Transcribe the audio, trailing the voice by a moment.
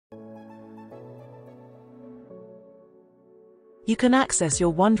You can access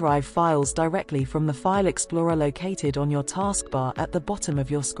your OneDrive files directly from the File Explorer located on your taskbar at the bottom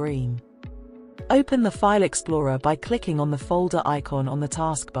of your screen. Open the File Explorer by clicking on the folder icon on the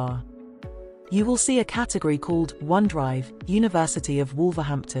taskbar. You will see a category called OneDrive, University of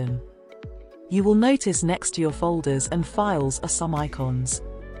Wolverhampton. You will notice next to your folders and files are some icons.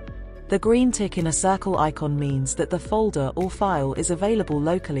 The green tick in a circle icon means that the folder or file is available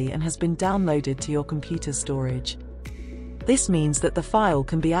locally and has been downloaded to your computer's storage. This means that the file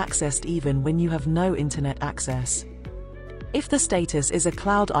can be accessed even when you have no internet access. If the status is a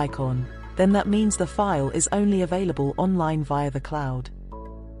cloud icon, then that means the file is only available online via the cloud.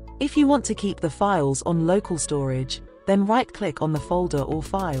 If you want to keep the files on local storage, then right-click on the folder or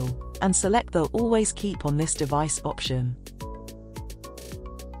file, and select the Always Keep on this device option.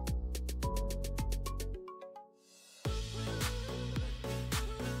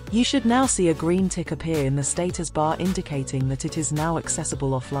 You should now see a green tick appear in the status bar indicating that it is now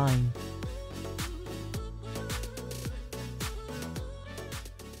accessible offline.